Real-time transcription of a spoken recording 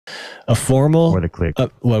Or the click.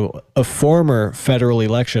 A former federal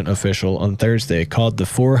election official on Thursday called the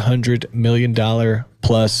 $400 million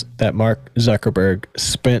plus that Mark Zuckerberg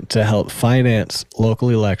spent to help finance local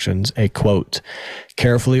elections a, quote,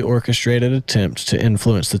 carefully orchestrated attempt to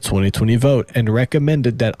influence the 2020 vote, and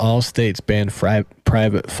recommended that all states ban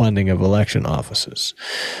private funding of election offices.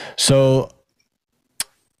 So,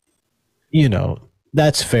 you know,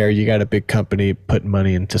 that's fair. You got a big company putting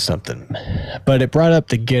money into something. But it brought up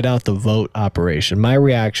the get out the vote operation. My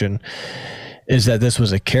reaction is that this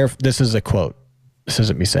was this is a quote. This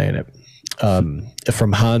isn't me saying it.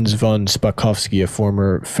 From Hans von Spakovsky, a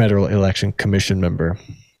former Federal Election Commission member.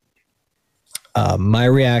 My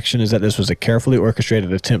reaction is that this was a carefully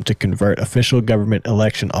orchestrated attempt to convert official government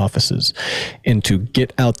election offices into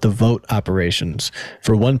get out the vote operations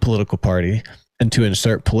for one political party, and to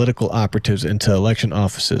insert political operatives into election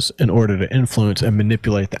offices in order to influence and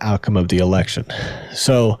manipulate the outcome of the election.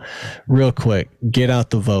 So, real quick, get out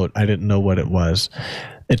the vote. I didn't know what it was.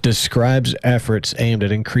 It describes efforts aimed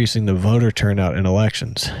at increasing the voter turnout in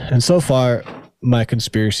elections. And so far, my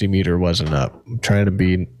conspiracy meter wasn't up. I'm trying to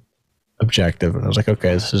be objective, and I was like,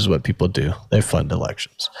 okay, this is what people do. They fund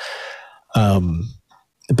elections.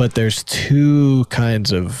 But there's two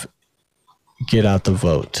kinds of get out the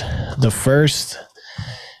vote. The first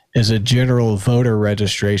is a general voter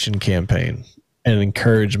registration campaign and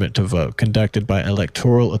encouragement to vote conducted by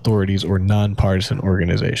electoral authorities or nonpartisan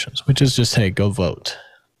organizations, which is just, hey, go vote.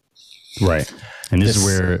 Right. And this is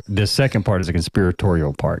where the second part is a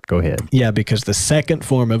conspiratorial part. Go ahead. Yeah, because the second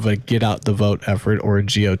form of a get out the vote effort, or a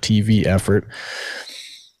GOTV effort,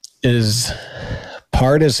 is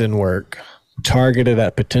partisan work targeted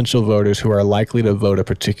at potential voters who are likely to vote a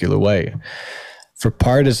particular way. For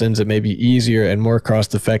partisans, it may be easier and more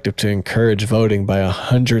cost-effective to encourage voting by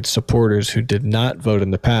 100 supporters who did not vote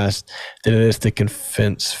in the past than it is to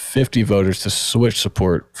convince 50 voters to switch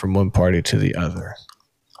support from one party to the other.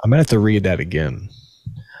 I'm going to have to read that again.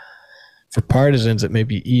 For partisans, it may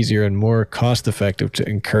be easier and more cost-effective to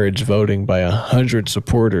encourage voting by 100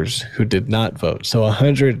 supporters who did not vote. So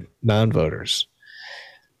 100 non-voters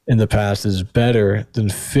in the past is better than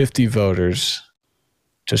 50 voters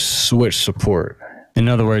to switch support. In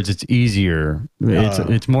other words, it's easier.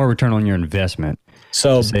 It's more return on your investment.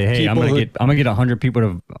 So to say, hey, I'm gonna get 100 people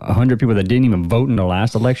that didn't even vote in the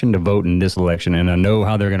last election to vote in this election, and I know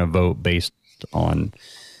how they're gonna vote based on,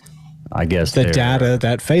 I guess, the data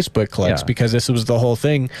that Facebook collects, because this was the whole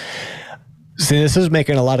thing. See, this is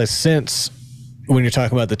making a lot of sense when you're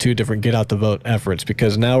talking about the two different get out the vote efforts,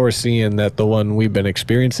 because now we're seeing that the one we've been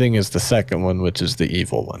experiencing is the second one, which is the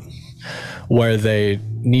evil one, where they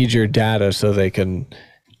need your data so they can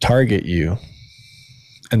target you.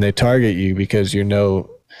 And they target you because you know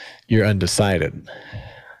you're undecided.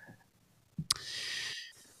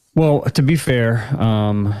 Well, to be fair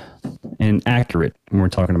and accurate, when we're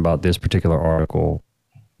talking about this particular article,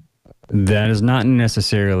 that is not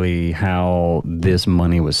necessarily how this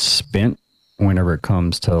money was spent whenever it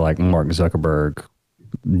comes to like Mark Zuckerberg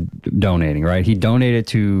donating, right? He donated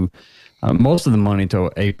to most of the money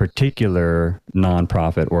to a particular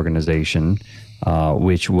nonprofit organization,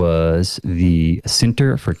 which was the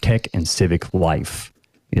Center for Tech and Civic Life,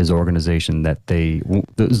 is the organization that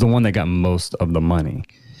is the one that got most of the money.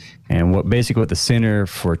 And what the Center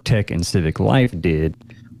for Tech and Civic Life did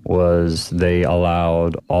was they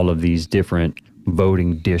allowed all of these different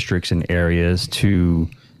voting districts and areas to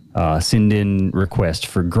send in requests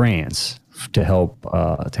for grants to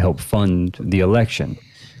help fund the election.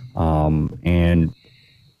 And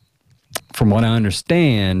from what I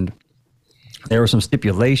understand, there were some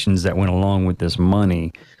stipulations that went along with this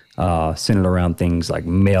money, centered around things like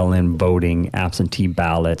mail-in voting, absentee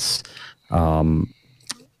ballots, and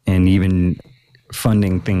even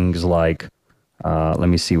funding things like, let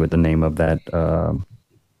me see what the name of that,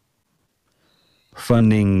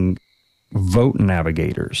 funding vote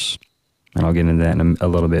navigators. And I'll get into that in a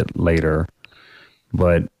little bit later.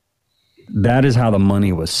 But that is how the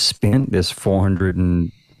money was spent, this 400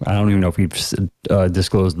 and I don't even know if we've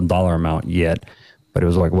disclosed the dollar amount yet, but it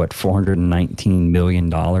was like, what, $419 million?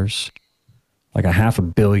 Like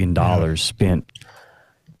 $500 million spent,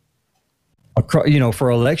 for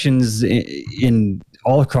elections in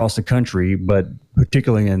all across the country, but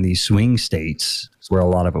particularly in these swing states where a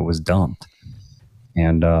lot of it was dumped.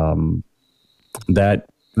 And that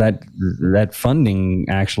funding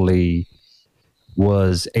actually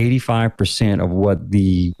was 85% of what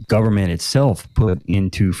the government itself put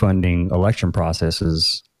into funding election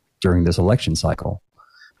processes during this election cycle.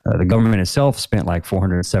 The government itself spent like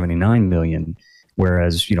 $479 million,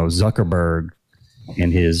 whereas Zuckerberg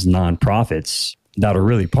and his nonprofits that are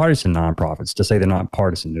really partisan nonprofits. To say they're not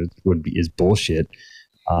partisan is bullshit.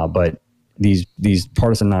 But these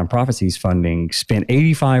partisan nonprofits he's funding spent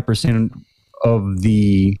 85% of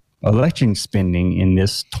the election spending in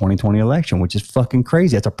this 2020 election, which is fucking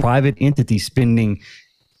crazy. That's a private entity spending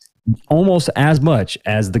almost as much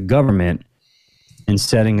as the government in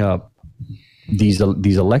setting up these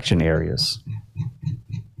election areas.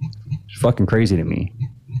 It's fucking crazy to me.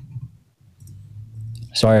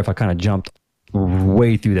 Sorry if I kind of jumped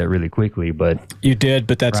way through that really quickly, but you did,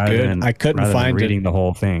 but that's good. I couldn't find reading the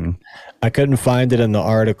whole thing. I couldn't find it in the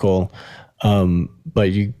article,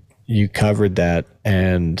 but you covered that,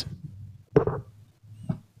 and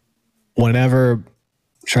whenever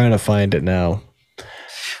trying to find it now.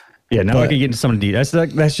 Yeah, now I can get into some of the details.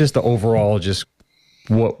 That's just the overall, just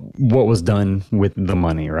what was done with the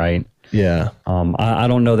money, right? Yeah. I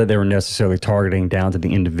don't know that they were necessarily targeting down to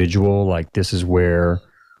the individual. Like, this is where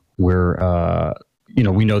we're,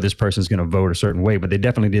 we know this person's going to vote a certain way, but they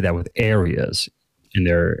definitely did that with areas.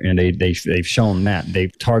 They've shown that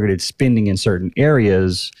they've targeted spending in certain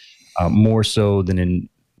areas more so than in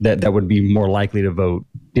that would be more likely to vote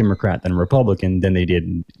Democrat than Republican than they did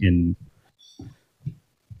in.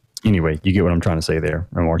 Anyway, you get what I'm trying to say there.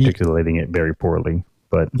 I'm articulating it very poorly.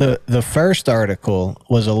 But the first article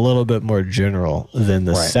was a little bit more general than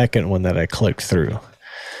the second one that I clicked through.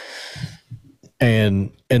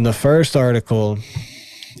 And in the first article,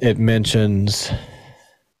 it mentions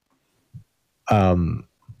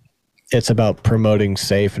it's about promoting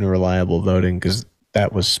safe and reliable voting, because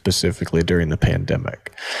that was specifically during the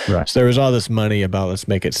pandemic. Right. So there was all this money about let's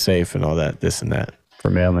make it safe and all that, this and that. For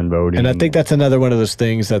mail-in voting. And I think that's another one of those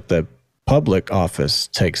things that the public office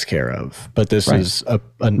takes care of. But this is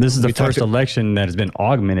this is the first election that has been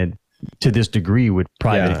augmented to this degree with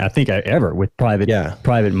private. I think ever with private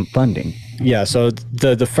funding. Yeah. So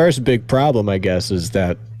the first big problem, I guess, is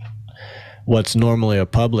that what's normally a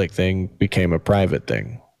public thing became a private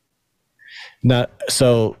thing. And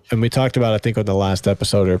we talked about, I think, on the last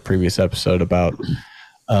episode or previous episode about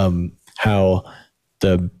how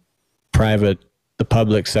the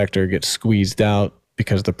public sector gets squeezed out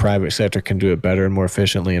because the private sector can do it better and more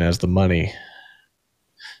efficiently and has the money.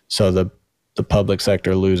 So the public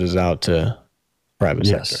sector loses out to private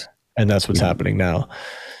sector. And that's what's happening now.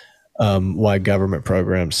 Why government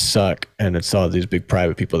programs suck, and it's all these big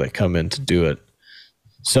private people that come in to do it.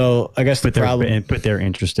 So I guess put their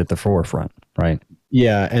interest at the forefront, right?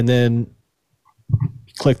 Yeah, and then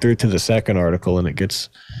click through to the second article, and it gets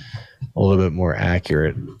a little bit more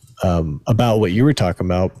accurate about what you were talking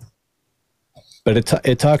about. But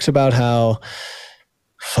it talks about how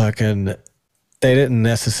fucking they didn't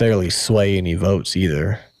necessarily sway any votes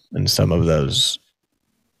either in some of those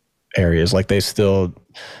areas. Like, they still,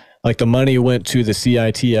 like, the money went to the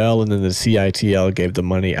CITL, and then the CITL gave the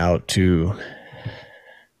money out to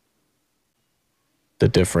the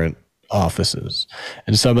different offices.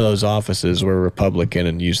 And some of those offices were Republican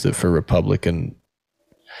and used it for Republican.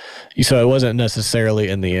 So it wasn't necessarily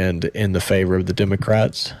in the end in the favor of the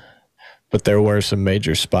Democrats, but there were some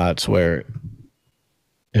major spots where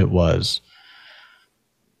it was.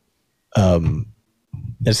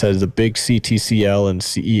 It says the big CTCL and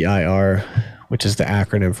CEIR, which is the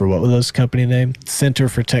acronym for, what was those company name? Center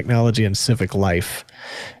for Technology and Civic Life,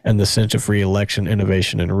 and the Center for Election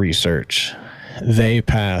Innovation and Research. They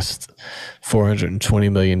passed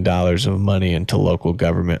 $420 million of money into local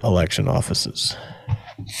government election offices.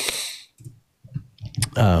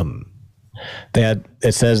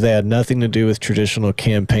 It says they had nothing to do with traditional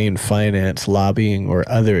campaign finance, lobbying, or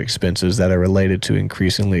other expenses that are related to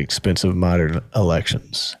increasingly expensive modern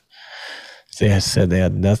elections. They said they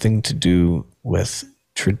had nothing to do with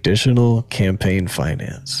traditional campaign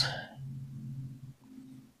finance.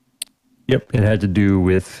 Yep, it had to do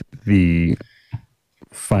with the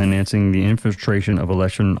financing the infiltration of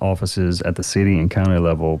election offices at the city and county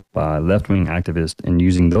level by left-wing activists, and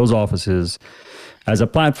using those offices as a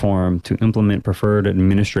platform to implement preferred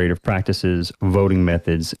administrative practices, voting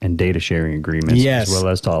methods, and data sharing agreements, as well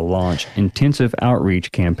as to launch intensive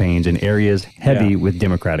outreach campaigns in areas heavy with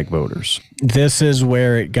Democratic voters. This is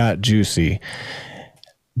where it got juicy,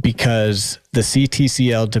 because the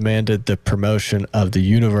CTCL demanded the promotion of the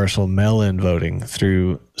universal mail-in voting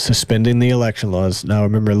through suspending the election laws. Now,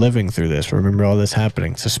 remember living through this. Remember all this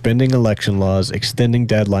happening. Suspending election laws, extending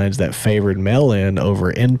deadlines that favored mail-in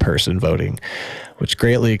over in-person voting, which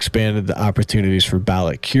greatly expanded the opportunities for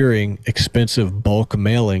ballot curing, expensive bulk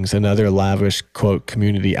mailings, and other lavish, quote,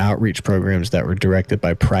 community outreach programs that were directed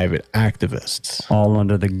by private activists. All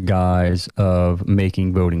under the guise of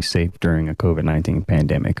making voting safe during a COVID-19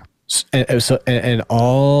 pandemic. And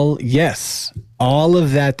all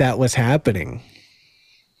of that was happening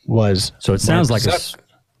was So it sounds like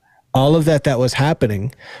all of that was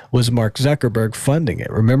happening was Mark Zuckerberg funding it.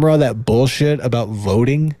 Remember all that bullshit about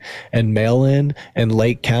voting and mail-in and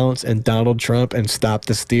late counts and Donald Trump and Stop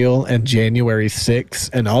the Steal and January 6th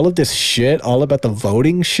and all of this shit, all about the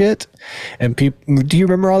voting shit? And people, do you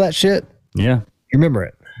remember all that shit? Yeah. You remember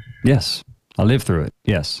it? Yes. I lived through it.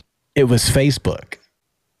 Yes. It was Facebook.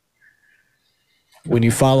 When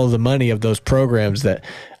you follow the money of those programs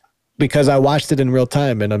because I watched it in real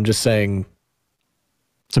time and I'm just saying,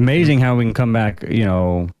 it's amazing how we can come back,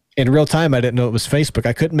 in real time. I didn't know it was Facebook.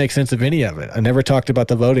 I couldn't make sense of any of it. I never talked about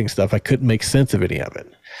the voting stuff. I couldn't make sense of any of it.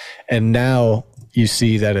 And now you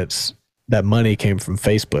see that that money came from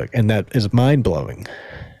Facebook, and that is mind blowing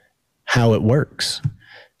how it works.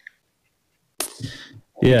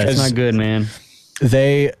 Yeah, it's not good, man.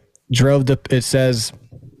 They it says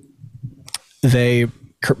they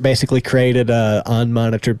basically created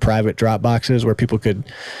unmonitored private drop boxes where people could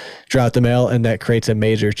drop the mail, and that creates a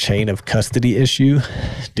major chain of custody issue.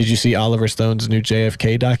 Did you see Oliver Stone's new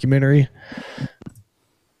JFK documentary?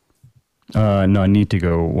 No, I need to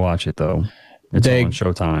go watch it though. It's on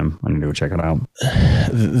Showtime. I need to go check it out.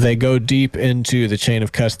 They go deep into the chain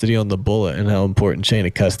of custody on the bullet and how important chain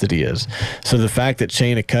of custody is. So the fact that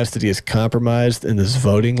chain of custody is compromised in this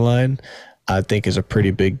voting line, I think is a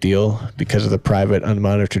pretty big deal because of the private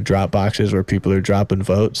unmonitored drop boxes where people are dropping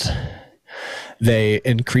votes. They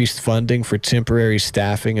increased funding for temporary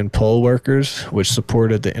staffing and poll workers, which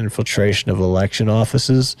supported the infiltration of election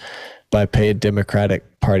offices by paid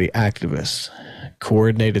Democratic Party activists,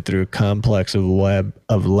 coordinated through a complex of web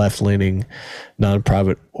of left-leaning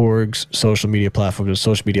nonprofit orgs, social media platforms, and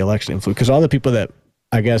social media election influence. Because all the people that,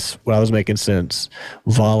 I guess, what I was making sense,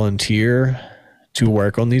 volunteer to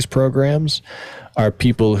work on these programs are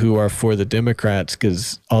people who are for the Democrats,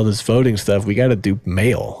 because all this voting stuff, we got to do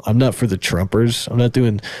mail. I'm not for the Trumpers. I'm not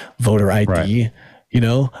doing voter ID. Right.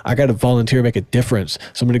 I got to volunteer, make a difference.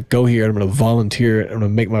 So I'm going to go here and I'm going to volunteer. I'm going to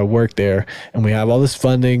make my work there. And we have all this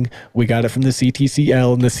funding. We got it from the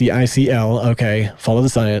CTCL and the CICL. Okay, follow the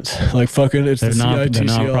science. Like fucking, it's the CITCL. They're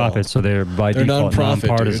nonprofits, so they're by default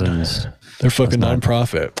nonpartisans. Dude. They're fucking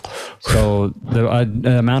nonprofit. So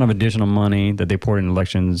the amount of additional money that they poured in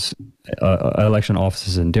election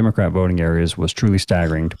offices in Democrat voting areas was truly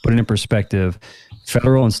staggering. To put it in perspective,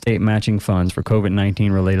 federal and state matching funds for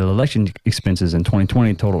COVID-19 related election expenses in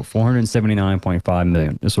 2020 totaled $479.5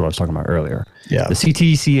 million. This is what I was talking about earlier. Yeah. The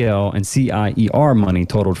CTCL and CIER money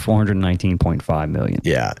totaled $419.5 million.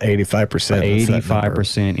 Yeah, 85%.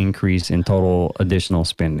 85% increase in total additional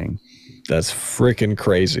spending. That's freaking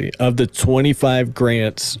crazy. Of the 25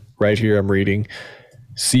 grants, right here I'm reading,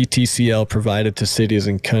 CTCL provided to cities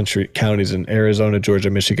and counties in Arizona,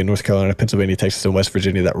 Georgia, Michigan, North Carolina, Pennsylvania, Texas, and West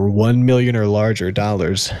Virginia that were $1 million or larger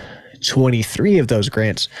dollars. 23 of those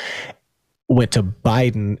grants went to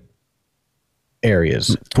Biden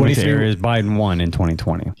areas. 23 areas Biden won in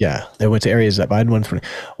 2020. Yeah, they went to areas that Biden won.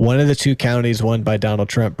 One of the two counties won by Donald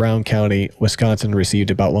Trump, Brown County, Wisconsin, received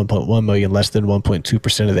about 1.1 million, less than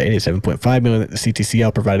 1.2% of the 87.5 million that the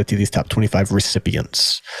CTCL provided to these top 25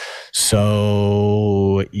 recipients.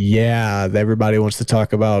 So, yeah, everybody wants to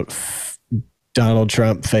talk about Donald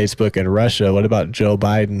Trump, Facebook, and Russia. What about Joe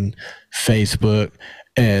Biden, Facebook,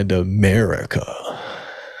 and America?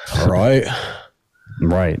 All right.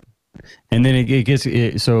 Right. And then it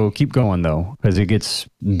gets, so keep going though, because it gets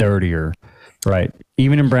dirtier, right?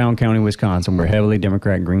 Even in Brown County, Wisconsin, where heavily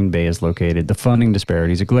Democrat Green Bay is located, the funding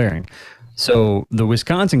disparities are glaring. So the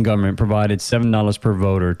Wisconsin government provided $7 per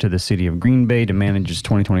voter to the city of Green Bay to manage its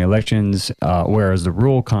 2020 elections, whereas the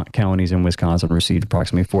rural counties in Wisconsin received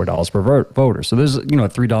approximately $4 per voter. So there's, a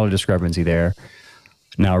 $3 discrepancy there.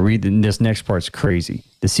 Now read this next part's crazy.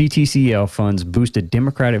 The CTCL funds boosted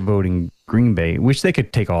Democratic voting Green Bay, which they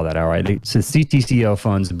could take all that out, right? So CTCL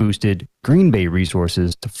funds boosted Green Bay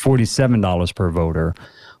resources to $47 per voter,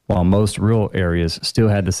 while most rural areas still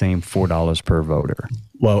had the same $4 per voter.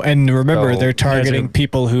 Whoa. And remember, they're targeting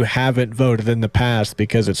people who haven't voted in the past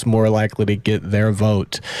because it's more likely to get their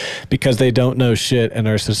vote because they don't know shit and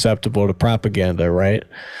are susceptible to propaganda, right?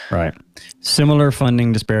 Right. Similar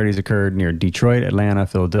funding disparities occurred near Detroit, Atlanta,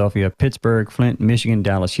 Philadelphia, Pittsburgh, Flint, Michigan,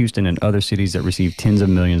 Dallas, Houston, and other cities that received tens of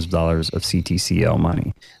millions of dollars of CTCL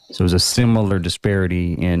money. So it was a similar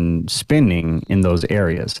disparity in spending in those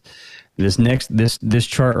areas. This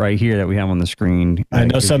chart right here that we have on the screen. I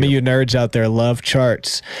know some of you nerds out there love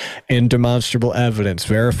charts and demonstrable evidence,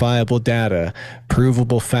 verifiable data,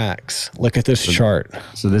 provable facts. Look at this chart.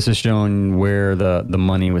 So this is showing where the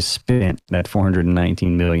money was spent, that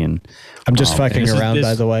 $419 million. I'm just fucking around,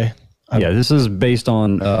 by the way. This is based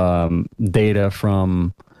on data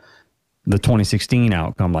from the 2016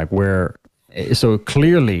 outcome, so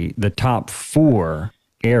clearly the top 4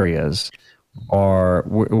 areas are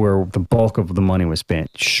where the bulk of the money was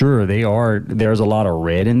spent. Sure, there's a lot of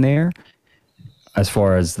red in there as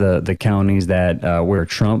far as the counties that where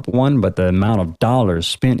Trump won, but the amount of dollars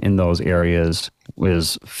spent in those areas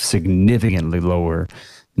was significantly lower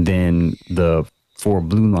than the 4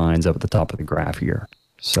 blue lines up at the top of the graph here.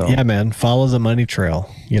 So yeah, man, follow the money trail,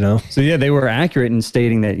 So yeah, they were accurate in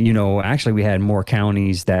stating that, actually we had more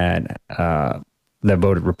counties that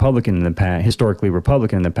voted Republican in the past, historically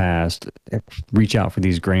Republican in the past, reach out for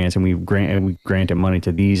these grants, and we granted money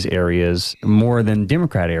to these areas more than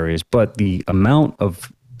Democrat areas. But the amount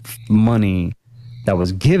of money that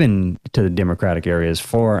was given to the Democratic areas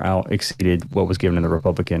far out exceeded what was given in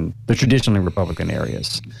the traditionally Republican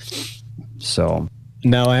areas. So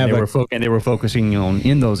now they were focusing on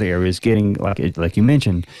in those areas, getting like you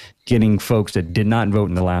mentioned, getting folks that did not vote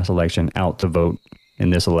in the last election out to vote in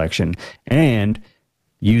this election, and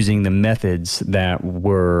using the methods that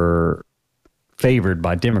were favored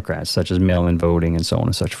by Democrats, such as mail-in voting and so on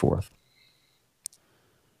and such forth.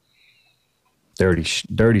 Dirty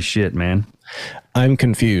shit, man. I'm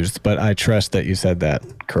confused, but I trust that you said that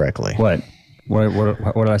correctly. What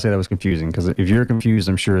did I say that was confusing? Because if you're confused,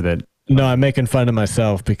 I'm sure that... No, I'm making fun of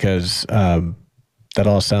myself because that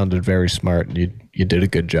all sounded very smart. You did a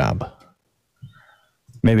good job.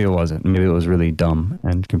 Maybe it wasn't. Maybe it was really dumb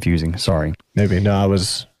and confusing. Sorry. Maybe. No, I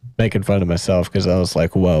was making fun of myself because I was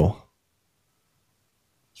like, whoa,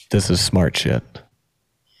 this is smart shit.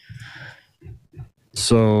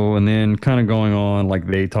 So, and then kind of going on, like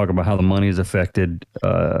they talk about how the money is affected,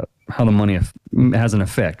 how the money has an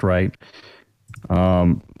effect, right?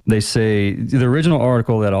 They say the original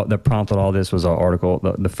article that prompted all this was an article,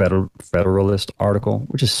 the Federalist article,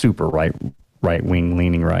 which is super right-wing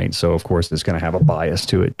leaning, right? So of course it's going to have a bias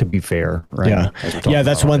to it, to be fair, right? Yeah,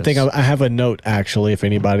 that's one thing. I have a note actually, if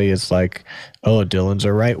anybody is like, oh, Dylan's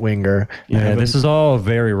a right-winger. Yeah, this is all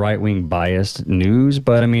very right-wing biased news,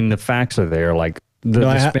 but I mean the facts are there. Like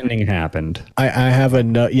the spending happened. I have a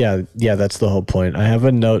note. Yeah, that's the whole point. I have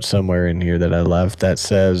a note somewhere in here that I left that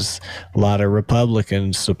says a lot of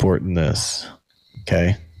Republicans supporting this.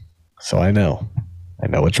 Okay, so I know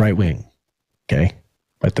it's right-wing. Okay,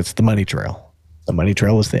 but that's the money trail. The money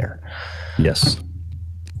trail is there. Yes.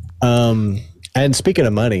 And speaking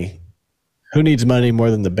of money, who needs money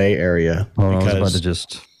more than the Bay Area? I was about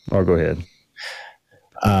to go ahead.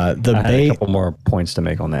 I had a couple more points to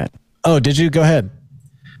make on that. Oh, did you? Go ahead.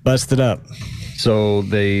 Bust it up. So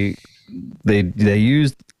they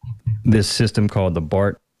used this system called the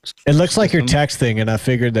BART. It looks like you're texting, and I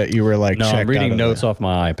figured that you were like, no, I'm reading notes off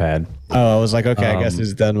my iPad. Oh, I was like, okay, I guess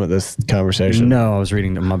he's done with this conversation. No, I was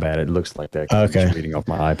reading. My bad. It looks like that. Okay. I was reading off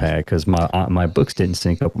my iPad because my books didn't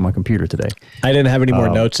sync up with my computer today. I didn't have any more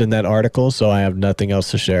notes in that article, so I have nothing else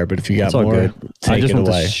to share. But if you got more, take it away. I just want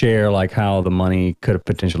to share like how the money could have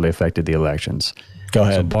potentially affected the elections. Go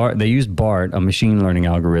ahead. So they used BART, a machine learning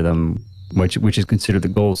algorithm, which is considered the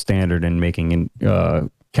gold standard in making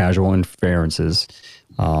casual inferences.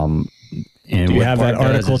 And do you have that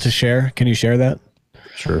article to share? Can you share that?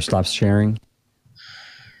 Sure. Stop sharing.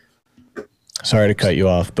 Sorry to cut you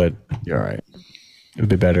off, but you're all right. It would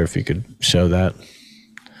be better if you could show that.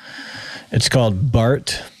 It's called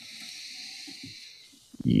BART.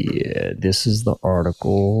 Yeah, this is the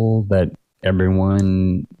article that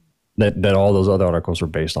everyone that all those other articles are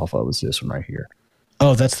based off of. Is this one right here?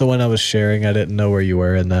 Oh, that's the one I was sharing. I didn't know where you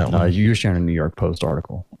were in that one. You were sharing a New York Post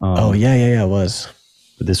article. Yeah, it was.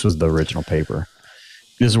 But this was the original paper.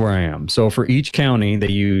 This is where I am. So for each county, they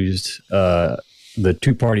used the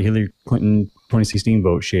two-party Hillary Clinton 2016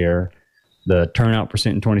 vote share, the turnout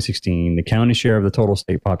percent in 2016, the county share of the total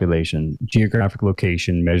state population, geographic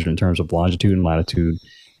location measured in terms of longitude and latitude,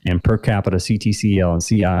 and per capita CTCL and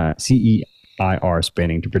CEIR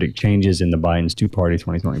spending to predict changes in the Biden's two-party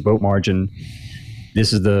 2020 vote margin.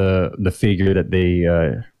 This is the figure that they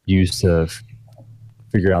used to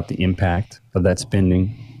figure out the impact of that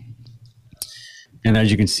spending. And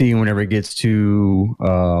as you can see, whenever it gets to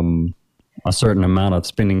a certain amount of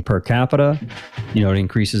spending per capita, it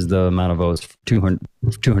increases the amount of votes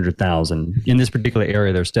 200,000 in this particular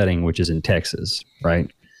area they're studying, which is in Texas,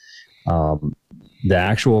 right? The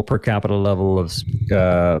actual per capita level of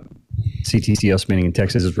CTCL spending in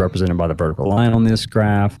Texas is represented by the vertical line on this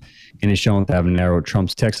graph and is shown to have narrowed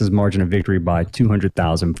Trump's Texas margin of victory by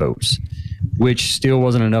 200,000 votes, which still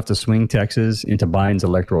wasn't enough to swing Texas into Biden's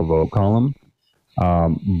electoral vote column.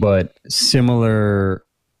 But similar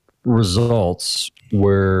results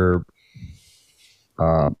were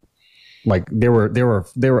like there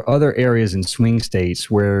were other areas in swing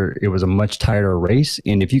states where it was a much tighter race,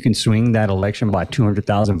 and if you can swing that election by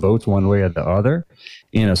 200,000 votes one way or the other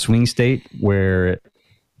in a swing state where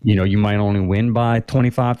you might only win by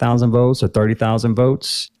 25,000 votes or 30,000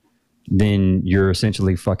 votes, then you're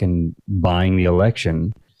essentially fucking buying the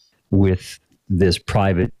election with this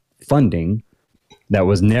private funding that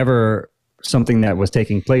was never something that was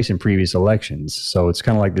taking place in previous elections. So it's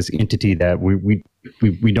kind of like this entity that we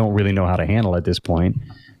don't really know how to handle at this point.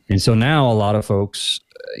 And so now a lot of folks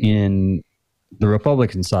in the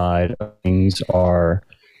Republican side of things are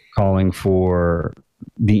calling for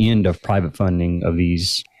the end of private funding of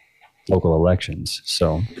these local elections.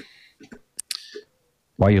 So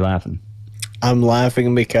why are you laughing? I'm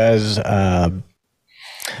laughing because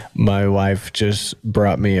my wife just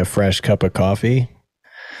brought me a fresh cup of coffee.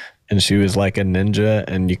 And she was like a ninja,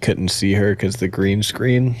 and you couldn't see her because the green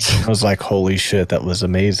screen. I was like, holy shit, that was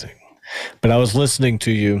amazing. But I was listening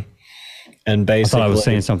to you, and basically... I thought I was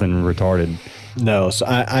saying something retarded. No, so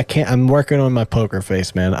I can't... I'm working on my poker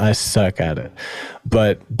face, man. I suck at it.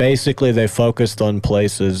 But basically, they focused on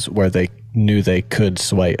places where they knew they could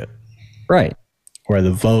sway it. Right. Where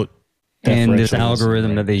the vote... And this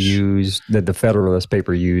algorithm that they used, that the Federalist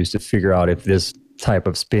paper used to figure out if this type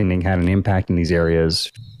of spending had an impact in these areas,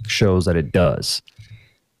 shows that it does.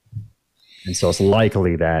 And so it's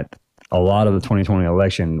likely that a lot of the 2020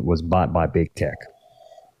 election was bought by big tech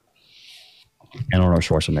and Arnold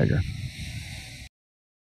Schwarzenegger.